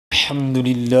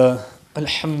Alhamdulillah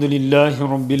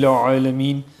Rabbil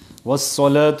Alameen.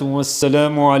 Wassalatu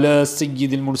wassalamu ala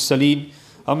Sayyidil Mursaleen.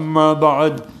 Amma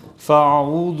ba'd.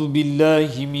 Fa'a'udhu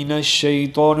billahi minash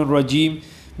shaitanir rajim.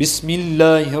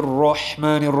 Bismillahir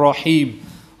Rahmanir Rahim.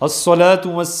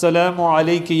 As-salatu wassalamu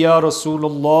alayka ya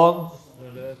Rasulullah.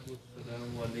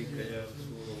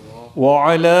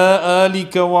 Wa ala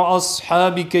alika wa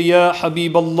ashabika ya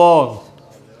Habiballah.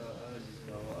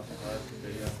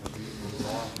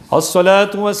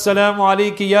 As-salatu wassalamu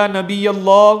alayka ya Nabiy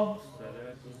Allah.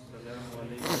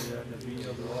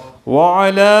 Wa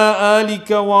ala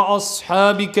alika wa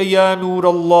ashabika ya Nur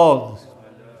Allah.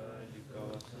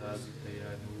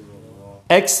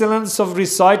 Excellence of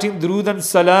reciting Durood and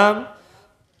Salam,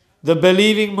 the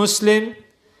believing Muslim,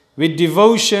 with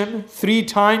devotion 3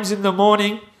 times in the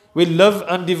morning, with love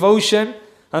and devotion,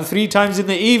 and 3 times in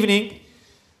the evening,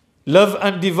 love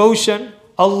and devotion.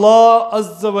 Allah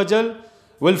Azza wa Jal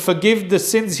will forgive the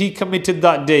sins he committed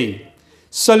that day.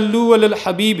 Sallu ala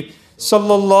al-Habib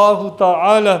sallallahu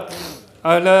ta'ala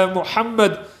ala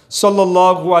Muhammad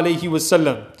sallallahu alayhi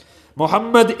wasallam.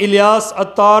 Muhammad Ilyas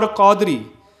Attar Qadri,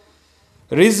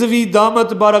 Rizvi Damat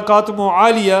Barakat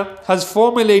Mu'aliya, has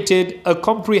formulated a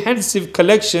comprehensive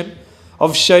collection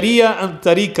of Sharia and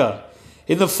Tariqah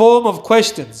in the form of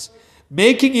questions,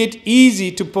 making it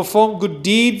easy to perform good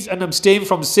deeds and abstain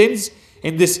from sins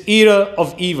in this era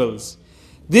of evils.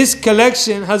 This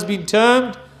collection has been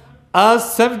termed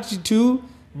as 72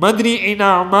 Madri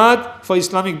Ina'amat for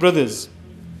Islamic brothers.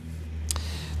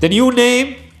 The new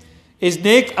name is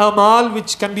Neik Amaal,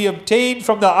 which can be obtained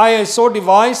from the ISO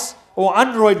device or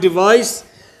Android device,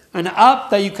 an app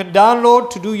that you can download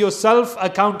to do your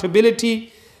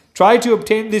self-accountability. Try to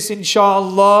obtain this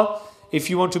inshallah if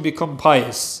you want to become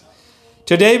pious.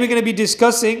 Today we're going to be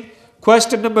discussing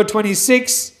question number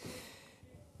 26.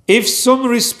 If some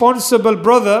responsible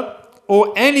brother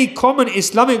or any common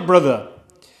Islamic brother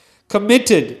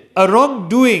committed a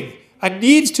wrongdoing and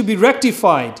needs to be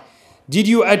rectified, did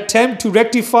you attempt to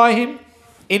rectify him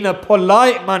in a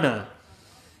polite manner,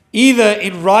 either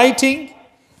in writing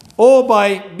or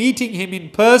by meeting him in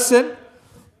person?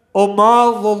 Or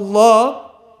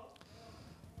ma'allah,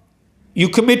 you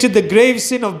committed the grave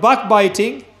sin of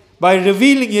backbiting by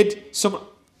revealing it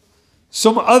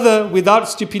some other without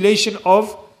stipulation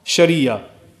of Sharia.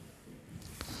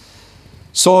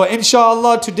 So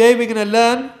inshallah today we're going to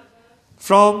learn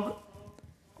from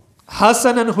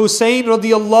Hassan and Hussein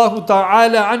radiyallahu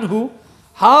ta'ala anhu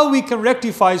how we can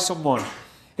rectify someone.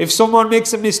 If someone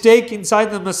makes a mistake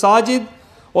inside the masajid,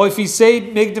 or if he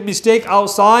make the mistake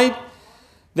outside,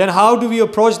 then how do we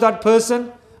approach that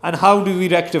person and how do we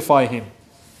rectify him?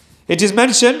 It is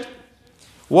mentioned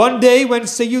one day when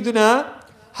Sayyidina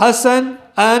Hassan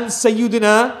and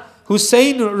Sayyidina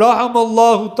Hussein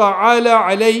rahamallahu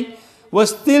ta'ala alayh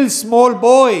was still small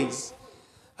boys,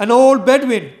 an old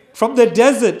Bedouin from the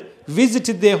desert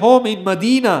visited their home in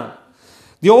Medina.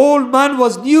 The old man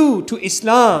was new to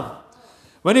Islam.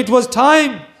 When it was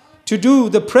time to do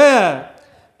the prayer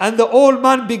and the old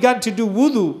man began to do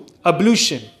wudu,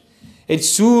 ablution, it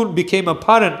soon became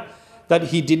apparent that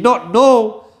he did not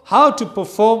know how to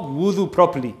perform wudu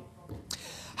properly.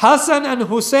 Hassan and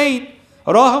Hussein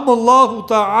rahimallahu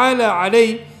ta'ala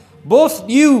alayh both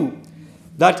knew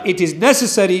that it is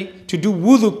necessary to do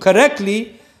wudu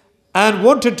correctly and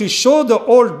wanted to show the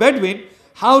old Bedouin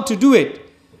how to do it.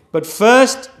 But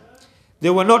first,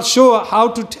 they were not sure how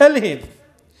to tell him.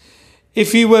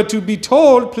 If he were to be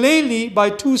told plainly by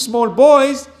 2 small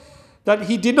boys that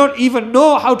he did not even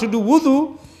know how to do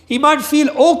wudu, he might feel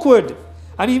awkward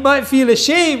and he might feel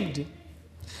ashamed.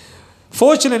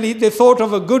 Fortunately, they thought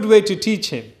of a good way to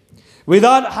teach him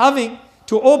without having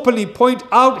to openly point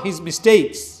out his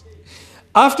mistakes.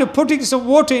 After putting some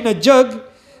water in a jug,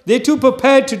 they too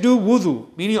prepared to do wudu,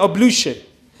 meaning ablution.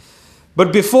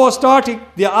 But before starting,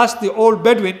 they asked the old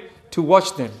Bedouin to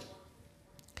watch them.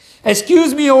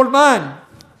 "Excuse me, old man,"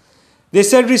 they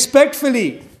said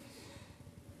respectfully,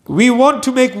 "we want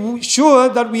to make sure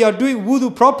that we are doing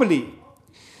wudu properly.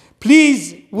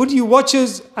 Please, would you watch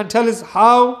us and tell us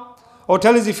how, or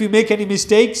tell us if we make any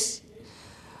mistakes?"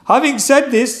 Having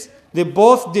said this, they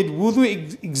both did wudu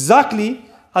exactly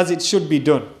as it should be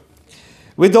done,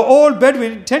 with the old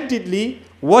Bedouin attentively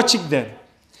watching them.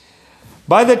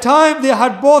 By the time they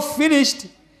had both finished,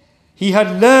 he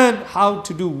had learned how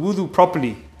to do wudu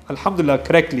properly, alhamdulillah,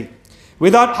 correctly,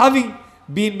 without having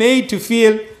been made to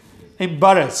feel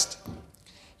embarrassed.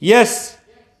 "Yes,"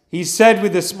 he said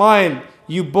with a smile,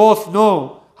 "you both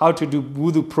know how to do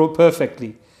wudu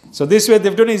perfectly." So this way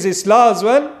they've done his islah as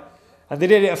well, and they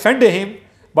didn't offend him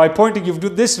by pointing, "You've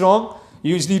done this wrong,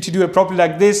 you need to do it properly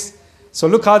like this." So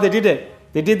look how they did it.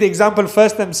 They did the example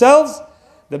first themselves.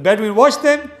 The Bedouin watched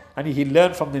them and he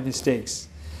learned from their mistakes.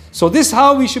 So this is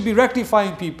how we should be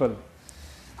rectifying people.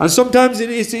 And sometimes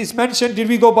it's mentioned, did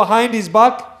we go behind his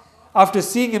back after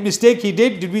seeing a mistake he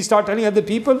did? Did we start telling other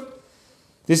people?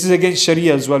 This is against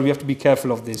Sharia as well. We have to be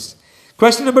careful of this.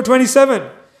 Question number 27.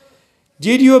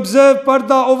 Did you observe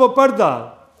parda over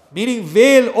parda? Meaning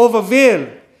veil over veil.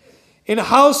 In a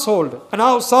household and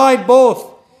outside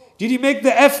both. Did you make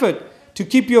the effort to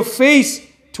keep your face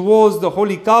towards the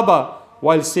holy Kaaba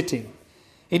while sitting?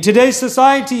 In today's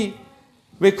society,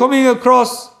 we're coming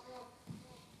across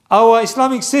our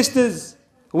Islamic sisters,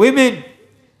 women,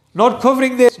 not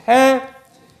covering their hair,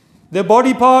 their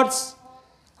body parts,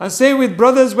 and same with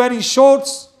brothers wearing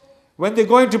shorts when they're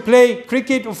going to play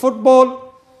cricket or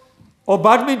football or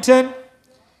badminton.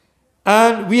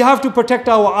 And we have to protect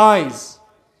our eyes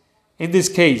in this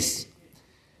case.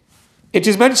 It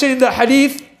is mentioned in the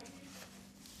hadith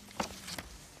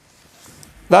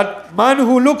that man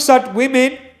who looks at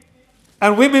women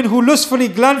and women who lustfully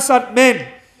glance at men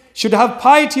should have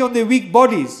piety on their weak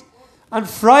bodies and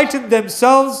frighten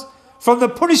themselves from the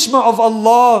punishment of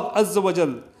Allah Azza wa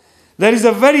Jal. There is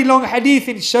a very long hadith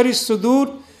in Sharh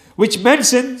Sudur which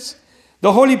mentions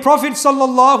the Holy Prophet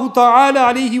sallallahu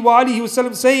ta'ala alayhi wa alihi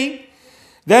wasallam saying,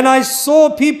 then I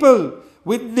saw people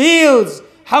with nails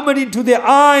hammered into their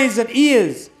eyes and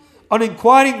ears. On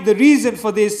inquiring the reason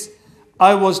for this,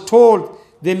 I was told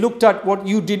they looked at what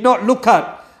you did not look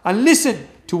at and listened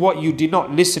to what you did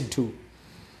not listen to.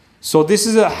 So this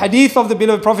is a hadith of the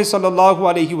beloved Prophet sallallahu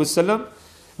alaihi wasallam.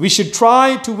 We should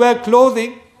try to wear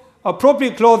clothing,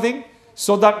 appropriate clothing,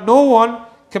 so that no one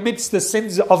commits the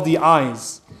sins of the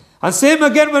eyes. And same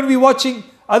again when we're watching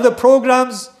other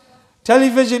programs,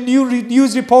 television,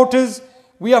 news reporters,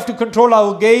 we have to control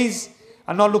our gaze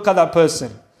and not look at that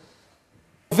person.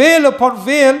 Veil upon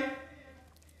veil,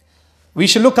 we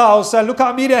should look at ourselves. Look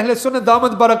at Amir Ahl Sunnah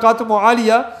Damat Barakatum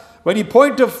Aliyah. When you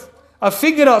point a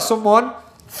finger at someone,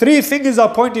 3 fingers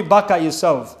are pointing back at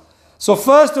yourself. So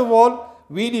first of all,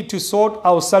 we need to sort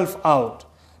ourselves out.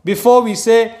 Before we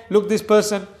say, look, this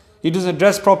person, he doesn't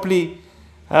dress properly.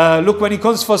 Look, when he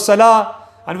comes for salah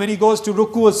and when he goes to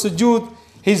ruku or sujood,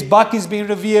 his back is being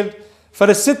revealed. For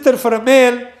a sitr, for a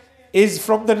male, is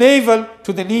from the navel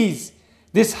to the knees.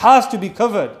 This has to be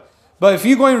covered. But if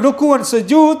you go in ruku and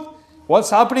sujood, what's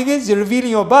happening is you're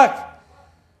revealing your back.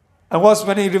 And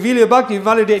when you reveal your back, you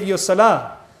validate your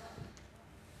salah.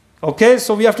 Okay,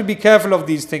 so we have to be careful of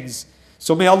these things.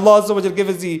 So may Allah Azza wa Jal give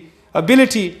us the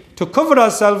ability to cover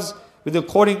ourselves with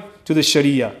according to the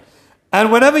Sharia.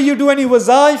 And whenever you do any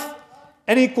wazaif,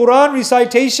 any Quran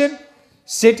recitation,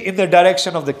 sit in the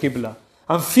direction of the Qibla.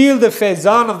 And feel the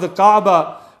faizan of the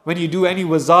Kaaba when you do any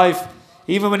wazaif.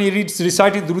 Even when you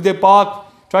reciting Durud Pak,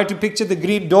 try to picture the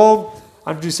green dome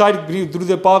and recite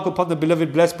Durud Pak upon the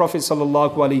beloved blessed Prophet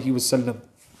sallallahu alaihi wasallam.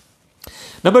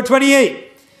 Number 28.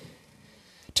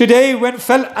 Today when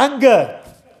felt anger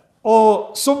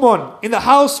or someone in the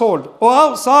household or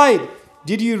outside,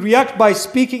 did you react by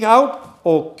speaking out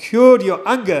or cured your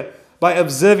anger by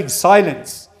observing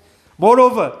silence?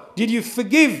 Moreover, did you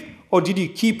forgive or did you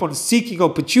keep on seeking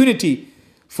opportunity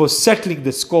for settling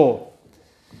the score?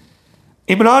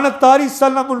 Imran al-Tari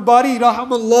Salamul Bari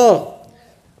Rahamallah,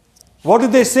 what do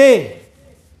they say?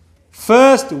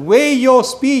 First, weigh your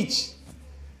speech.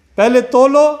 Pehle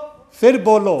tolo, fir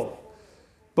bolo.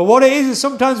 But what it is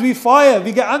sometimes we fire,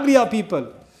 we get angry at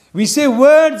people. We say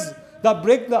words that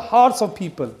break the hearts of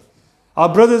people.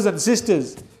 Our brothers and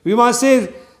sisters. We might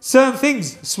say certain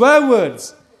things, swear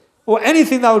words, or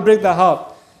anything that will break their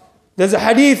heart. There's a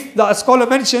hadith that a scholar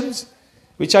mentions,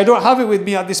 which I don't have it with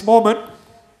me at this moment,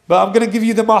 but I'm going to give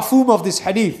you the mafhum of this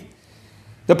hadith.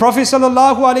 The Prophet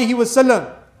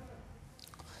ﷺ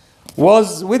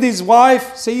was with his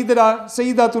wife,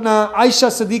 Sayyidatuna Aisha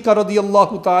Siddiqa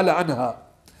radiyallahu ta'ala anha.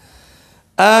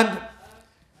 And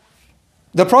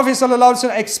the Prophet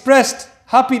ﷺ expressed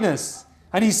happiness.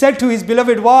 And he said to his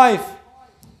beloved wife,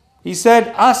 he said,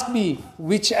 ask me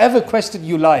whichever question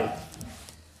you like.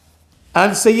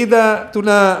 And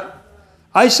Sayyidatuna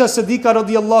Aisha Siddiqa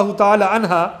radiyallahu ta'ala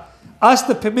anha asked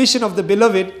the permission of the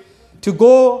beloved to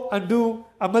go and do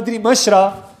a Madri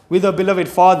Mashra with her beloved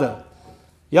father.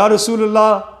 Ya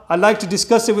Rasulullah, I'd like to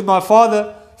discuss it with my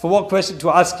father for what question to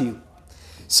ask you.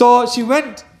 So she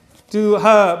went to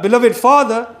her beloved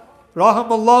father,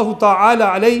 Rahamallahu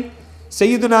ta'ala alayhi,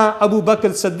 Sayyidina Abu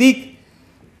Bakr Siddiq,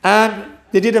 and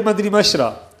they did a Madri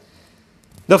Mashra.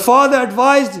 The father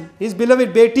advised his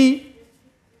beloved Beti,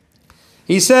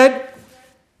 he said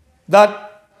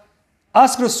that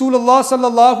ask Rasulullah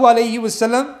sallallahu alayhi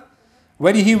wasallam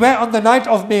when he went on the night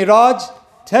of Miraj,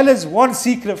 tell us one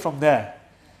secret from there.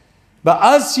 But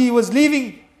as she was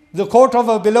leaving the court of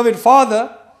her beloved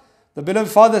father, the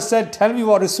beloved father said, tell me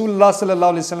what Rasulullah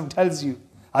sallallahu alaihi wasallam tells you.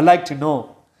 I'd like to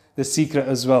know the secret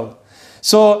as well.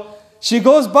 So she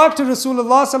goes back to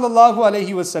Rasulullah sallallahu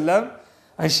alaihi wasallam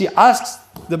and she asks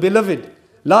the beloved,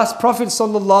 last Prophet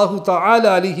sallallahu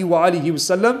ta'ala alaihi wa alihi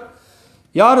wasallam,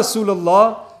 Ya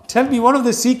Rasulullah, tell me one of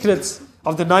the secrets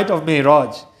of the night of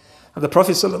Mi'raj. And the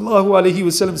Prophet sallallahu alaihi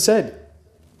wasallam said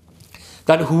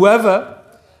that whoever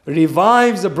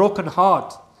revives a broken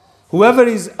heart, whoever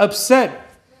is upset,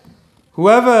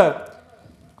 whoever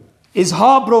is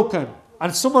heartbroken,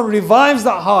 and someone revives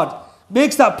that heart,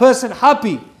 makes that person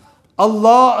happy,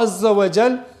 Allah Azza wa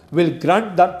Jal will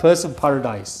grant that person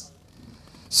paradise.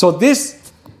 So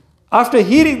this, after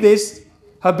hearing this,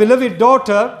 her beloved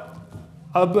daughter,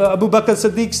 Abu Bakr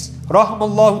Siddiq's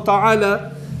rahmallahu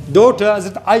ta'ala daughter,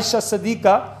 Hazrat Aisha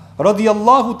Siddiqa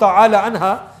radiyallahu ta'ala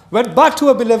anha, went back to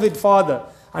her beloved father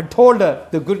and told her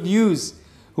the good news.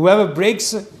 Whoever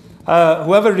revives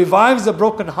a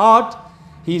broken heart,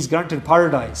 he is granted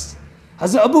paradise.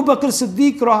 Hazrat Abu Bakr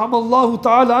Siddiq rahmallahu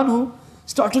ta'ala anhu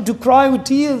started to cry with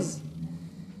tears.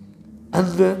 And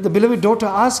the beloved daughter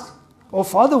asked, oh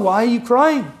father, why are you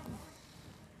crying?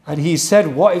 And he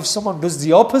said, what if someone does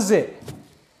the opposite?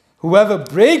 Whoever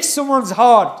breaks someone's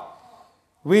heart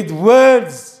with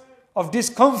words of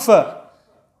discomfort,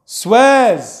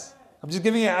 swears. I'm just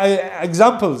giving you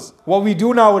examples, what we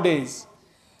do nowadays.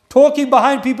 Talking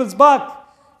behind people's back,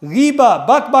 ghiba,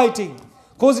 backbiting,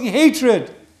 causing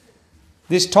hatred.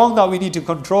 This tongue that we need to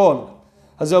control.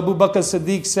 As Abu Bakr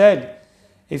Siddiq said,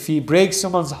 if he breaks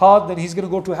someone's heart, then he's going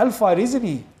to go to hellfire, isn't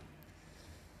he?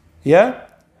 Yeah?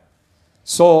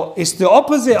 So it's the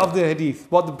opposite of the hadith,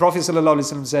 what the Prophet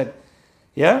ﷺ said.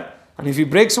 Yeah? And if you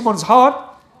break someone's heart,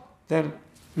 then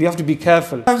we have to be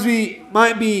careful. Sometimes we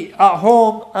might be at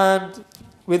home and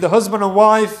with the husband and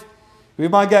wife, we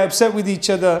might get upset with each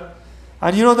other.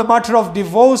 And you know, the matter of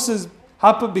divorces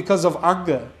happen because of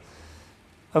anger.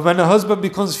 And when a husband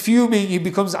becomes fuming, he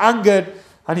becomes angered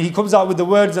and he comes out with the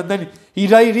words and then he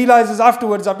realizes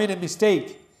afterwards, I made a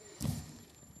mistake.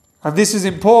 And this is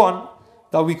important,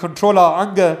 that we control our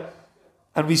anger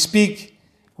and we speak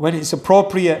when it's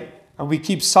appropriate and we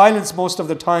keep silence most of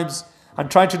the times and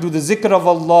try to do the zikr of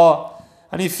Allah.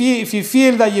 And if you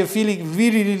feel that you're feeling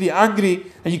really, really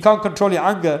angry and you can't control your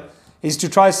anger, is to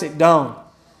try sit down.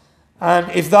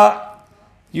 And if that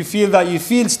you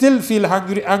still feel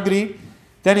angry,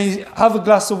 then have a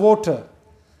glass of water.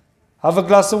 Have a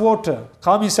glass of water.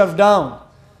 Calm yourself down.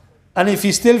 And if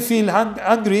you still feel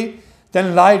angry,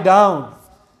 then lie down.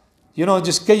 You know,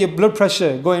 just get your blood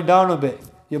pressure going down a bit.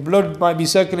 Your blood might be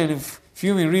circulating,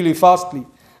 fuming really fastly,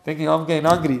 thinking I'm getting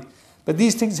angry. But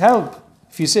these things help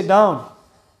if you sit down.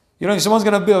 You know, if someone's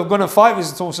going to fight with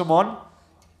someone,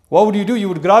 what would you do? You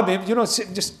would grab him, you know,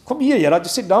 just come here, yeah,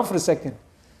 just sit down for a second.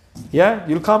 Yeah,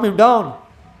 you'll calm him down.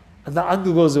 And the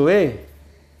anger goes away.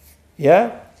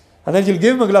 Yeah? And then you'll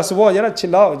give him a glass of water, yeah,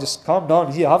 chill out, just calm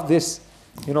down. Here, have this.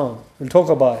 You know, we'll talk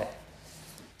about it.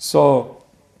 So,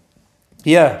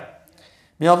 yeah.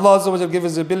 May Allah Azza wa Jal give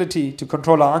us the ability to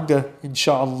control our anger,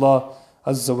 insha'Allah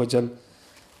Azza wa Jal.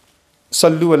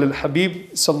 Sallu ala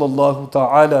al-Habib, sallallahu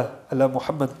ta'ala ala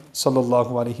Muhammad,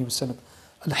 sallallahu alayhi wa sallam.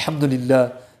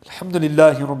 Alhamdulillah,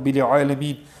 alhamdulillahi rabbil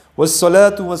alameen.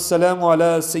 والصلاة والسلام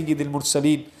على سيد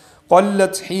المرسلين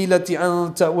قلت حيلتي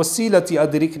أنت وسيلتي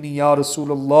أدركني يا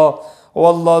رسول الله. O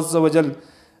Allah Azza wa Jal,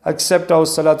 accept our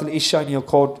Salat al-Isha in your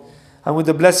court. And with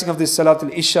the blessing of this Salat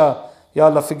al-Isha, Ya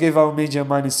Allah, forgive our major and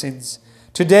minor sins.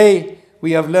 Today,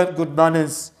 we have learned good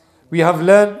manners. We have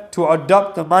learned to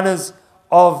adopt the manners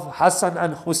of Hassan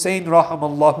and Hussein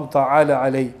rahimallahu ta'ala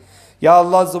alayh. Ya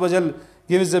Allah Azza wa Jal,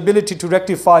 give us the ability to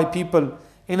rectify people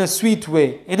in a sweet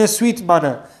way, in a sweet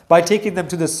manner, by taking them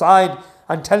to the side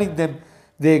and telling them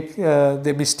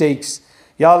their mistakes.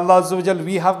 Ya Allah Azza wa Jal,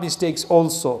 we have mistakes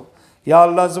also. Ya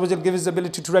Allah Azza wa Jal, give us the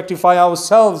ability to rectify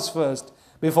ourselves first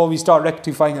before we start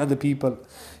rectifying other people.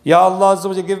 Ya Allah Azza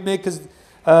wa Jal, make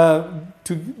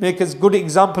us good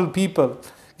example people.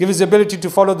 Give us the ability to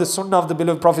follow the sunnah of the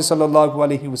beloved Prophet sallallahu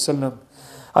alaihi wasallam.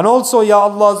 And also, Ya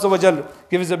Allah Azza wa Jal,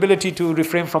 give us the ability to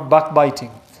refrain from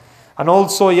backbiting. And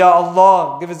also, Ya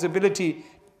Allah, give us the ability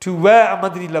to wear a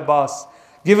madri labas.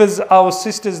 Give us our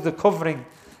sisters the covering.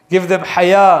 Give them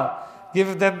haya.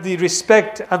 Give them the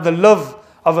respect and the love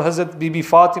of Hazrat Bibi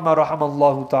Fatima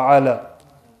rahimallahu ta'ala.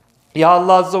 Ya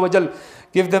Allah Azza wa Jal,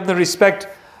 give them the respect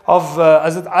of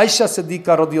Hazrat Aisha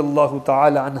Siddiqa radiyallahu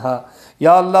ta'ala anha.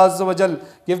 Ya Allah Azza wa Jal,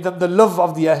 give them the love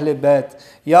of the Ahle Bayt.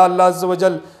 Ya Allah Azza wa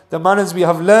Jal, the manners we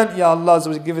have learned, Ya Allah Azza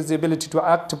wa Jal, give us the ability to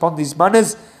act upon these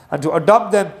manners and to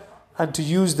adopt them and to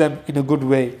use them in a good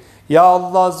way. Ya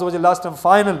Allah, Azza wa Jal, last and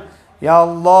final, Ya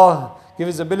Allah, give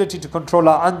us ability to control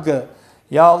our anger.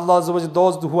 Ya Allah, Azza wa Jal,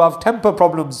 those who have temper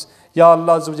problems, Ya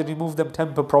Allah, Azza wa Jal, remove them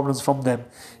temper problems from them.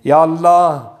 Ya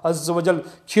Allah, Azza wa Jal,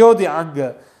 cure the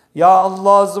anger. Ya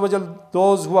Allah, Azza wa Jal,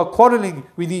 those who are quarreling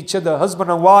with each other, husband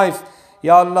and wife,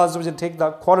 Ya Allah, Azza wa Jal, take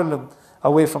that quarrel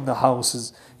away from the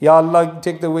houses. Ya Allah,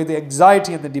 take away the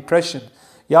anxiety and the depression.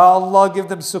 Ya Allah, give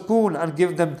them sukoon and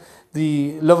give them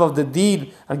the love of the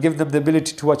deen and give them the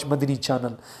ability to watch Madani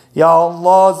channel. Ya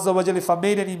Allah, Azza wa Jal, if I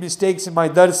made any mistakes in my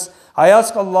dars, I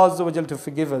ask Allah, Azza wa Jal, to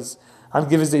forgive us and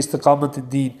give us the istiqamat in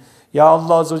deen. Ya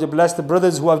Allah, Azza wa Jal, bless the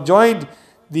brothers who have joined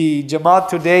the Jamaat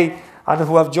today and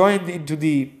who have joined into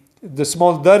the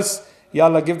small dars. Ya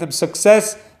Allah, give them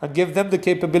success and give them the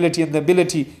capability and the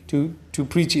ability to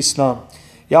preach Islam.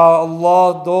 Ya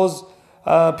Allah, those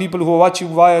people who are watching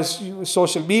via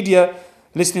social media,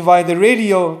 listening via the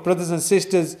radio, brothers and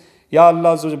sisters, Ya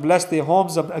Allah, bless their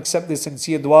homes and accept their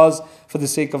sincere du'as for the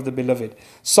sake of the beloved.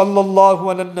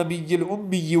 Sallallahu ala nabiyyil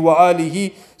ummi wa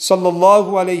alihi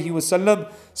sallallahu alayhi wa sallam.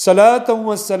 Salatan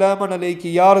wa salaman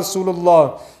alayki ya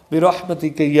Rasulullah bi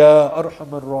rahmatika ya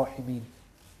arhamar rahimin.